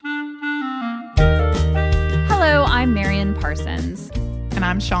Parsons. And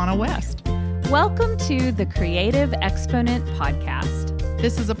I'm Shaunna West. Welcome to the Creative Exponent Podcast.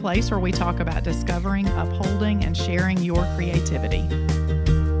 This is a place where we talk about discovering, upholding, and sharing your creativity.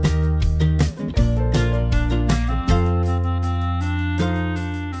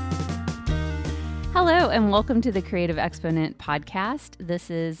 Hello, and welcome to the Creative Exponent Podcast. This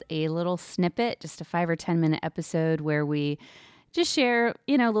is a little snippet, just a 5 or 10 minute episode where we just share,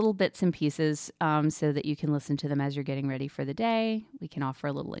 little bits and pieces so that you can listen to them as you're getting ready for the day. We can offer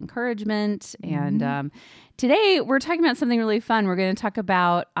a little encouragement. And today we're talking about something really fun. We're going to talk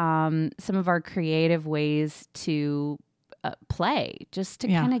about some of our creative ways to play, just to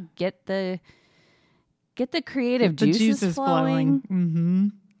kind of get the creative juices flowing. Mm-hmm.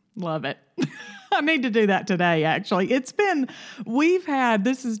 Love it. I need to do that today, actually. This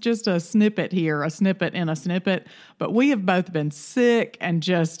is just a snippet here, a snippet in a snippet, but we have both been sick and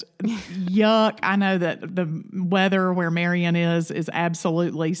just yuck. I know that the weather where Marian is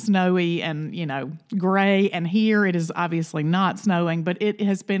absolutely snowy and, gray. And here it is obviously not snowing, but it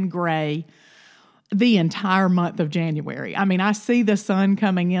has been gray the entire month of January. I mean, I see the sun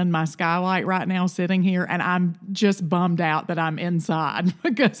coming in my skylight right now sitting here, and I'm just bummed out that I'm inside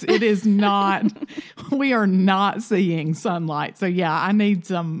because it is not, we are not seeing sunlight. So yeah, I need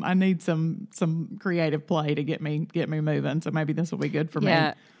some creative play to get me moving. So maybe this will be good for me.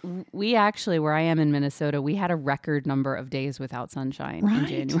 Yeah. We actually, where I am in Minnesota, we had a record number of days without sunshine in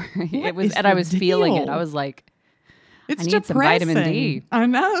January. I was feeling it. I was like, it's I need depressing. Some vitamin D. I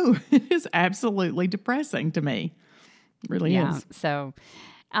know. It is absolutely depressing to me. It really is. So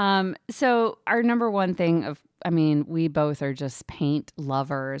our number one thing we both are just paint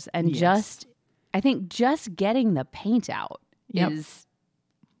lovers, and I think just getting the paint out is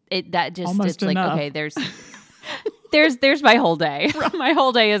it. That just almost it's enough. Like, okay, there's my whole day. Right. My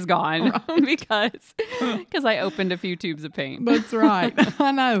whole day is gone because I opened a few tubes of paint. That's right.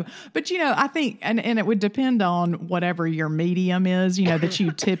 I know. But, I think, and it would depend on whatever your medium is, that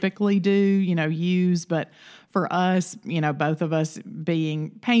you typically do, use. But for us, both of us being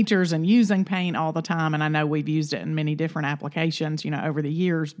painters and using paint all the time, and I know we've used it in many different applications, over the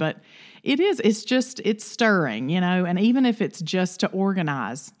years, but it's stirring, and even if it's just to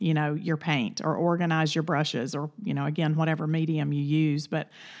organize, your paint or organize your brushes or, again, whatever medium you use. But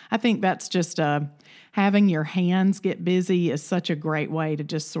I think that's just having your hands get busy is such a great way to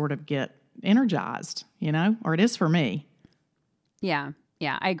just sort of get energized, or it is for me. Yeah.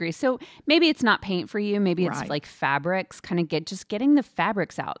 Yeah, I agree. So maybe it's not paint for you. Maybe it's like fabrics, kind of getting the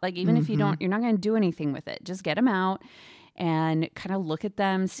fabrics out. Like even if you're not going to do anything with it, just get them out and kind of look at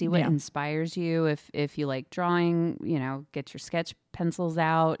them, see what inspires you. If you like drawing, get your sketch pencils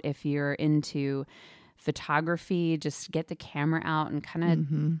out. If you're into photography, just get the camera out and kind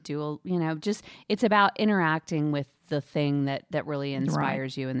of do it's about interacting with the thing that really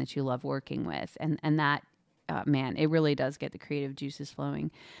inspires you and that you love working with. And that, man, it really does get the creative juices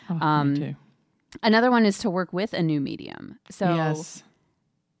flowing. Me too. Another one is to work with a new medium. So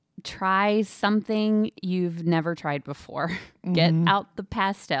try something you've never tried before. Get out the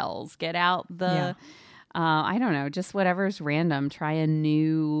pastels. Get out the, I don't know, just whatever's random. Try a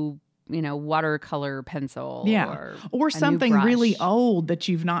new, watercolor pencil. Yeah. Or something really old that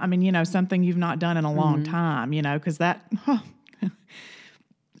you've not, something you've not done in a long time, because that...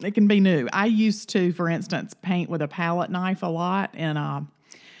 It can be new. I used to, for instance, paint with a palette knife a lot in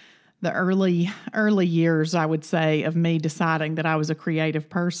the early years, I would say, of me deciding that I was a creative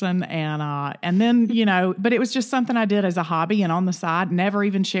person. And then, but it was just something I did as a hobby and on the side, never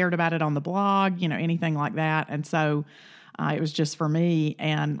even shared about it on the blog, anything like that. And so it was just for me,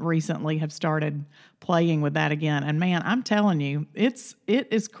 and recently have started playing with that again. And man, I'm telling you, it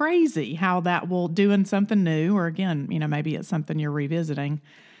is crazy how that will, doing something new, or again, maybe it's something you're revisiting,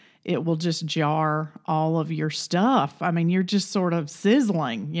 it will just jar all of your stuff. I mean, you're just sort of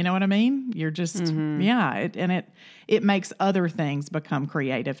sizzling. You know what I mean? You're just, it makes other things become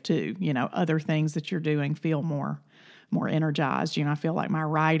creative too. Other things that you're doing feel more energized. I feel like my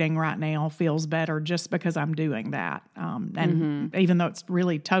writing right now feels better just because I'm doing that. And even though it's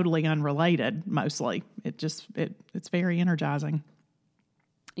really totally unrelated, mostly, it's very energizing.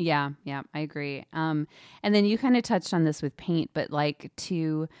 Yeah, I agree. And then you kind of touched on this with paint, but like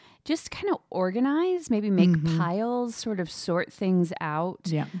to just kind of organize, maybe make piles, sort of sort things out.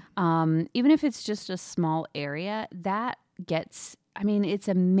 Yeah. Even if it's just a small area, that gets, it's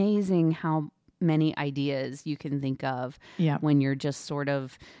amazing how many ideas you can think of when you're just sort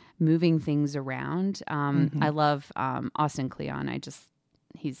of moving things around. I love Austin Kleon.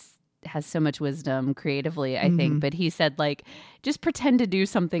 has so much wisdom creatively, I think. But he said, like, just pretend to do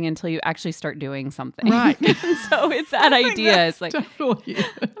something until you actually start doing something. Right. So it's that idea. It's like, totally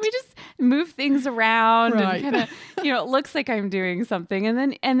let me just move things around right. and kind of, it looks like I'm doing something.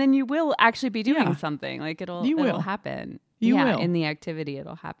 And then you will actually be doing something. Like it'll happen. You will. In the activity,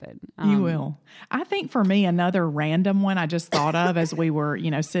 it'll happen. You will. I think for me, another random one I just thought of as we were,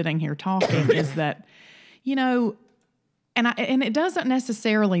 sitting here talking is that, and it doesn't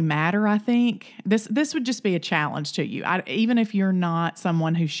necessarily matter, I think. This would just be a challenge to you. Even if you're not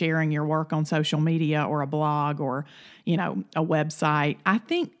someone who's sharing your work on social media or a blog or, a website, I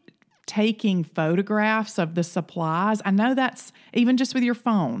think taking photographs of the supplies, I know that's even just with your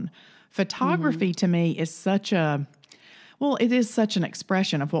phone. Photography to me is it is such an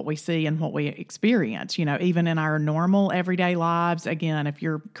expression of what we see and what we experience, even in our normal everyday lives. Again, if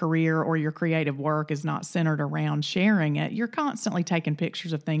your career or your creative work is not centered around sharing it, you're constantly taking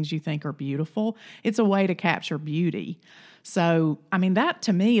pictures of things you think are beautiful. It's a way to capture beauty. So, that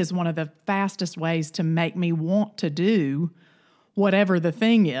to me is one of the fastest ways to make me want to do whatever the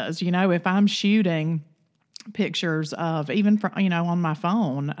thing is. If I'm shooting pictures of, even for, on my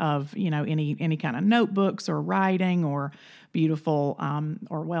phone of, any kind of notebooks or writing or beautiful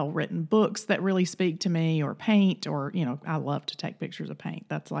or well-written books that really speak to me, or paint, or, I love to take pictures of paint.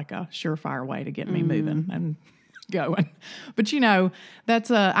 That's like a surefire way to get me moving and going. But,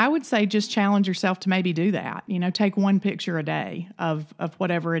 that's I would say just challenge yourself to maybe do that. Take one picture a day of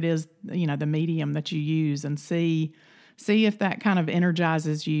whatever it is, the medium that you use, and see if that kind of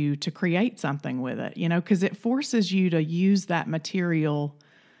energizes you to create something with it, because it forces you to use that material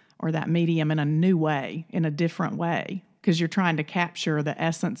or that medium in a new way, in a different way, because you're trying to capture the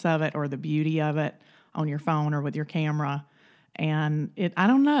essence of it or the beauty of it on your phone or with your camera. And I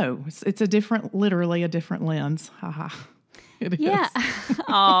don't know, it's literally a different lens. Haha. It is. Yeah.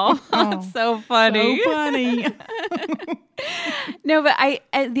 Oh, so funny. So funny. No, but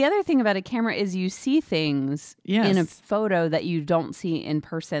the other thing about a camera is you see things in a photo that you don't see in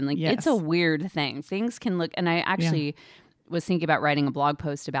person. Like it's a weird thing. Things can look, and I actually was thinking about writing a blog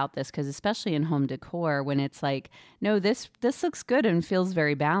post about this, because especially in home decor, when it's like, no, this looks good and feels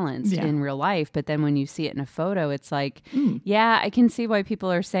very balanced in real life, but then when you see it in a photo, it's like, I can see why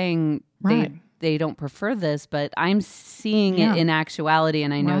people are saying they don't prefer this, but I'm seeing it in actuality,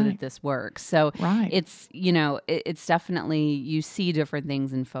 and I know that this works. So it's, it's definitely, you see different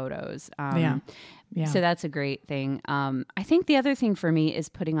things in photos. So that's a great thing. I think the other thing for me is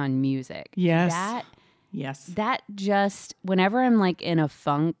putting on music. That just, whenever I'm like in a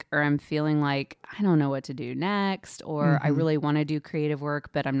funk, or I'm feeling like I don't know what to do next, or I really want to do creative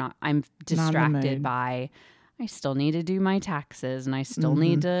work, but I'm distracted by, I still need to do my taxes, and I still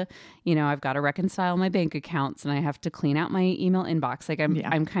need to, I've got to reconcile my bank accounts, and I have to clean out my email inbox. Like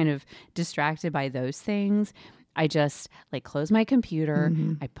I'm kind of distracted by those things. I just like close my computer,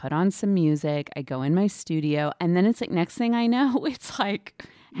 I put on some music, I go in my studio, and then it's like, next thing I know, it's like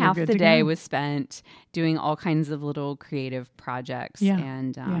half the day was spent doing all kinds of little creative projects,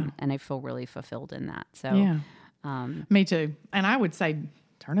 and I feel really fulfilled in that. So me too. And I would say,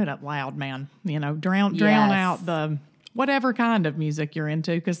 turn it up loud, man. Drown out the whatever kind of music you're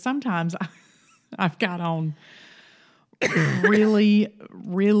into, because sometimes I've got on really,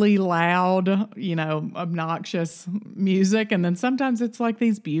 really loud, obnoxious music, and then sometimes it's like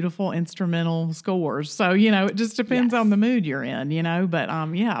these beautiful instrumental scores. So, it just depends on the mood you're in, but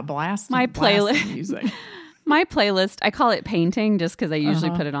blast music. My playlist, I call it painting, just because I usually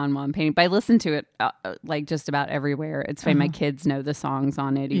put it on while I'm painting. But I listen to it like just about everywhere. It's funny, my kids know the songs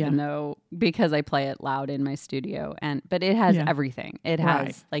on it, even though, because I play it loud in my studio. But it has everything. It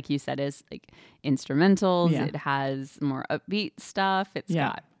has, like you said, is like instrumentals. It has more upbeat stuff. It's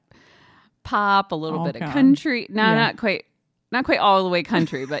got pop, a little bit of country. No, not quite all the way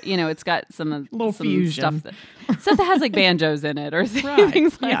country, but it's got some fusion stuff that has like banjos in it, or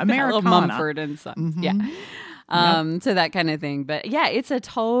things like that, a little Mumford and Sons. So that kind of thing. But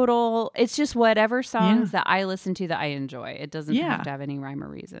it's just whatever songs that I listen to that I enjoy. It doesn't have to have any rhyme or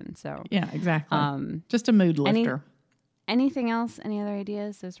reason. So exactly. Just a mood lifter. Anything else? Any other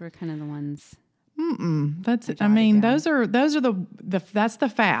ideas? Those were kind of the ones. That's it. Those are that's the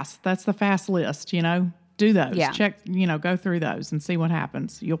fast list, Do those. Check, go through those and see what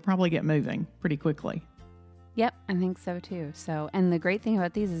happens. You'll probably get moving pretty quickly. Yep, I think so too. So, and the great thing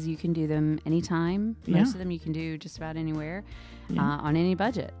about these is you can do them anytime. Most of them you can do just about anywhere, on any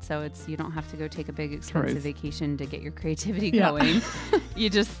budget. So you don't have to go take a big expensive vacation to get your creativity going. You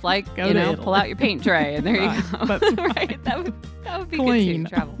just pull out your paint tray, and there you go. That's right. That would be clean. good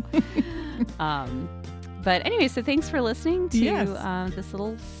too, travel. But anyway, so thanks for listening to this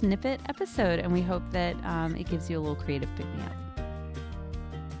little snippet episode, and we hope that it gives you a little creative pick-me-up.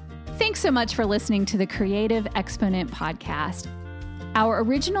 Thanks so much for listening to the Creative Exponent podcast. Our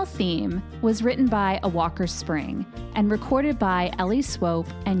original theme was written by A Walker Spring and recorded by Ellie Swope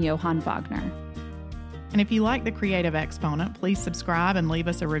and Johann Wagner. And if you like the Creative Exponent, please subscribe and leave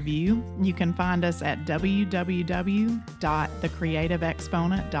us a review. You can find us at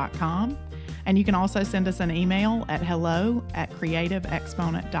www.thecreativeexponent.com. And you can also send us an email at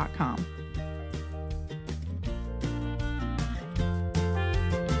hello@creativeexponent.com.